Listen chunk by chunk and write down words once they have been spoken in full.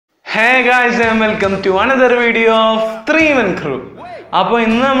Hey guys and welcome to another video of 3MenCrew. അപ്പോൾ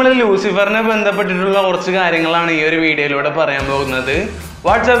ഇന്ന് നമ്മൾ ലൂസിഫറിനെ ബന്ധപ്പെട്ടിട്ടുള്ള കുറച്ച് കാര്യങ്ങളാണ് ഈ ഒരു വീഡിയോയിലൂടെ പറയാൻ പോകുന്നത്.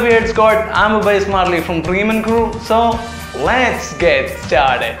 What's up weird squad? I'm Murali from 3MenCrew. So let's get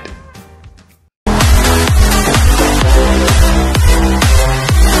started.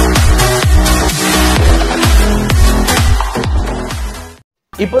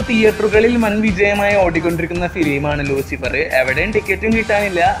 ഇപ്പോൾ തിയേറ്ററുകളിൽ വൻ വിജയമായി ഓടിക്കൊണ്ടിരിക്കുന്ന ഫിലിമാണ് ലൂസിഫർ. എവിടെയും ടിക്കറ്റും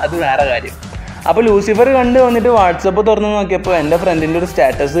കിട്ടാനില്ല, അത് വേറെ കാര്യം. അപ്പോൾ ലൂസിഫർ കണ്ട് വന്നിട്ട് വാട്സപ്പ് തുറന്ന് നോക്കിയപ്പോൾ എൻ്റെ ഫ്രണ്ടിൻ്റെ ഒരു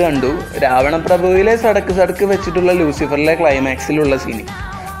സ്റ്റാറ്റസ് കണ്ടു. രാവണപ്രഭുവിലെ സടക്ക് വെച്ചിട്ടുള്ള ലൂസിഫറിലെ ക്ലൈമാക്സിലുള്ള സീൻ.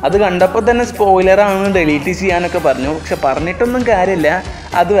 അത് കണ്ടപ്പോൾ തന്നെ സ്പോയിലറാണ്, ഡിലീറ്റ് ചെയ്യാനൊക്കെ പറഞ്ഞു. പക്ഷെ പറഞ്ഞിട്ടൊന്നും കാര്യമില്ല,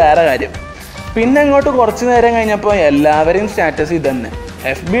 അത് വേറെ കാര്യം. പിന്നെ അങ്ങോട്ട് കുറച്ച് നേരം കഴിഞ്ഞപ്പോൾ എല്ലാവരെയും സ്റ്റാറ്റസ് ഇതന്നെ.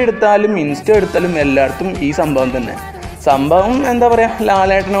 FB എടുത്താലും ഇൻസ്റ്റ എടുത്താലും എല്ലായിടത്തും ഈ സംഭവം തന്നെ. സംഭവം എന്താ പറയുക,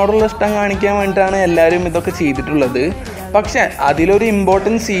 ലാലേട്ടനോടുള്ള ഇഷ്ടം കാണിക്കാൻ വേണ്ടിയിട്ടാണ് എല്ലാവരും ഇതൊക്കെ ചെയ്തിട്ടുള്ളത്. പക്ഷെ അതിലൊരു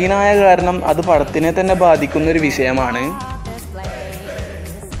ഇമ്പോർട്ടൻറ്റ് സീനായ കാരണം അത് പടത്തിനെ തന്നെ ബാധിക്കുന്ന ഒരു വിഷയമാണ്.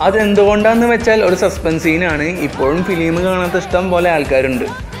 അതെന്തുകൊണ്ടാണെന്ന് വെച്ചാൽ ഒരു സസ്പെൻസ് സീനാണ്. ഇപ്പോഴും ഫിലിം കാണാത്ത ഇഷ്ടം പോലെ ആൾക്കാരുണ്ട്.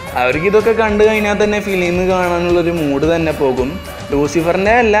 അവർക്ക് ഇതൊക്കെ കണ്ടു കഴിഞ്ഞാൽ തന്നെ ഫിലിം കാണാനുള്ളൊരു മൂഡ് തന്നെ പോകും.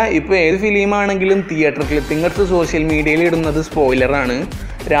 ലൂസിഫറിൻ്റെ അല്ല, ഇപ്പോൾ ഏത് ഫിലിമാണെങ്കിലും തിയേറ്റർ ക്ലിപ്പിംഗേഴ്സ് സോഷ്യൽ മീഡിയയിൽ ഇടുന്നത് സ്പോയിലറാണ്.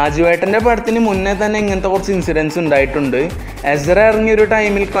 രാജുവേട്ടൻ്റെ പടത്തിന് മുന്നേ തന്നെ ഇങ്ങനത്തെ കുറച്ച് ഇൻസിഡൻസ് ഉണ്ടായിട്ടുണ്ട്. എസ്ര ഇറങ്ങിയൊരു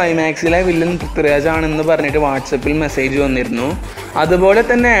ടൈമിൽ ക്ലൈമാക്സിലെ വില്ലൻ പൃഥ്വിരാജ് ആണെന്ന് പറഞ്ഞിട്ട് വാട്സപ്പിൽ മെസ്സേജ് വന്നിരുന്നു. അതുപോലെ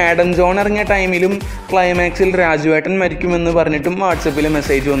തന്നെ ആഡം ജോൺ ഇറങ്ങിയ ടൈമിലും ക്ലൈമാക്സിൽ രാജുവേട്ടൻ മരിക്കുമെന്ന് പറഞ്ഞിട്ടും വാട്സപ്പിൽ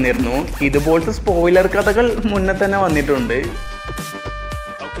മെസ്സേജ് വന്നിരുന്നു. ഇതുപോലത്തെ സ്പോയിലർ കഥകൾ മുന്നേ തന്നെ വന്നിട്ടുണ്ട്.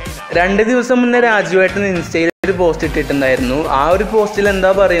 2 ദിവസം മുന്നേ രാജുവേട്ടൻ ഇൻസ്റ്റയിൽ ഒരു പോസ്റ്റ് ഇട്ടിട്ടുണ്ടായിരുന്നു. ആ ഒരു പോസ്റ്റിൽ എന്താ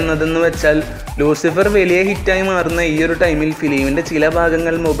പറയുന്നതെന്ന് വെച്ചാൽ, ലൂസിഫർ വലിയ ഹിറ്റായി മാറുന്ന ഈ ഒരു ടൈമിൽ ഫിലിമിൻ്റെ ചില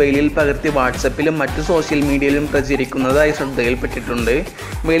ഭാഗങ്ങൾ മൊബൈലിൽ പകർത്തി വാട്സപ്പിലും മറ്റു സോഷ്യൽ മീഡിയയിലും പ്രചരിക്കുന്നതായി ശ്രദ്ധയിൽപ്പെട്ടിട്ടുണ്ട്.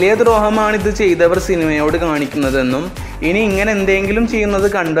 വലിയ ദ്രോഹമാണിത് ചെയ്തവർ സിനിമയോട് കാണിക്കുന്നതെന്നും ഇനി ഇങ്ങനെ എന്തെങ്കിലും ചെയ്യുന്നത്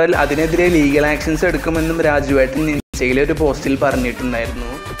കണ്ടാൽ അതിനെതിരെ ലീഗൽ ആക്ഷൻസ് എടുക്കുമെന്നും രാജുവേട്ടൻ ഇൻസ്റ്റയിലെ ഒരു പോസ്റ്റിൽ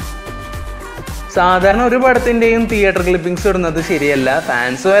പറഞ്ഞിട്ടുണ്ടായിരുന്നു. സാധാരണ ഒരു പടത്തിൻ്റെയും തിയേറ്റർ ക്ലിപ്പിംഗ്സ് ഇടുന്നത് ശരിയല്ല.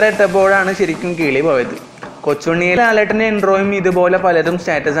 ഫാൻസ് വരെ ഇട്ടപ്പോഴാണ് ശരിക്കും കിളി പോയത്. കൊച്ചുണ്ണിയിൽ ലാലേട്ടൻ്റെ ഇൻട്രോയും ഇതുപോലെ പലരും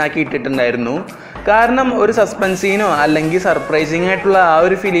സ്റ്റാറ്റസ് ആക്കി ഇട്ടിട്ടുണ്ടായിരുന്നു. കാരണം ഒരു സസ്പെൻസ് സീനോ അല്ലെങ്കിൽ സർപ്രൈസിങ് ആയിട്ടുള്ള ആ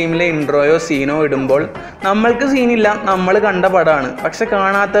ഒരു ഫിലിമിലെ ഇൻട്രോയോ സീനോ ഇടുമ്പോൾ നമ്മൾക്ക് സീനില്ല, നമ്മൾ കണ്ട പടമാണ്. പക്ഷെ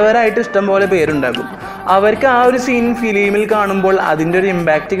കാണാത്തവരായിട്ട് ഇഷ്ടം പോലെ പേരുണ്ടാകും. അവർക്ക് ആ ഒരു സീൻ ഫിലിമിൽ കാണുമ്പോൾ അതിൻ്റെ ഒരു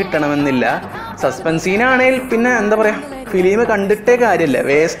ഇമ്പാക്റ്റ് കിട്ടണമെന്നില്ല. സസ്പെൻസ് സീനാണെങ്കിൽ പിന്നെ എന്താ പറയുക, ഫിലിം കണ്ടിട്ടേ കാര്യമില്ല,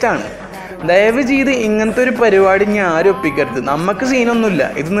 വേസ്റ്റാണ്. ദയവ് ചെയ്ത് ഇങ്ങനത്തെ ഒരു പരിപാടി ഞാൻ ആരും ഒപ്പിക്കരുത്. നമുക്ക് സീനൊന്നുമില്ല,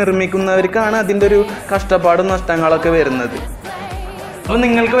 ഇത് നിർമ്മിക്കുന്നവർക്കാണ് അതിൻ്റെ ഒരു കഷ്ടപ്പാടും നഷ്ടങ്ങളൊക്കെ വരുന്നത്. അപ്പോൾ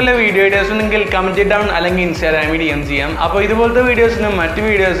നിങ്ങൾക്ക് വല്ല വീഡിയോസ് ഉണ്ടെങ്കിൽ കമൻറ്റ് ഡൗൺ അല്ലെങ്കിൽ ഇൻസ്റ്റാഗ്രാമിൽ DM ചെയ്യാം. അപ്പോൾ ഇതുപോലത്തെ വീഡിയോസിനും മറ്റ്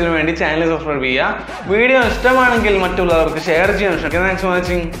വീഡിയോസിനും വേണ്ടി ചാനൽ സബ്സ്ക്രൈബ് ചെയ്യുക. വീഡിയോ ഇഷ്ടമാണെങ്കിൽ മറ്റുള്ളവർക്ക് ഷെയർ ചെയ്യാൻ ശ്രമിക്കുക. Thanks for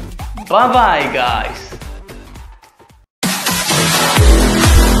watching. Bye guys.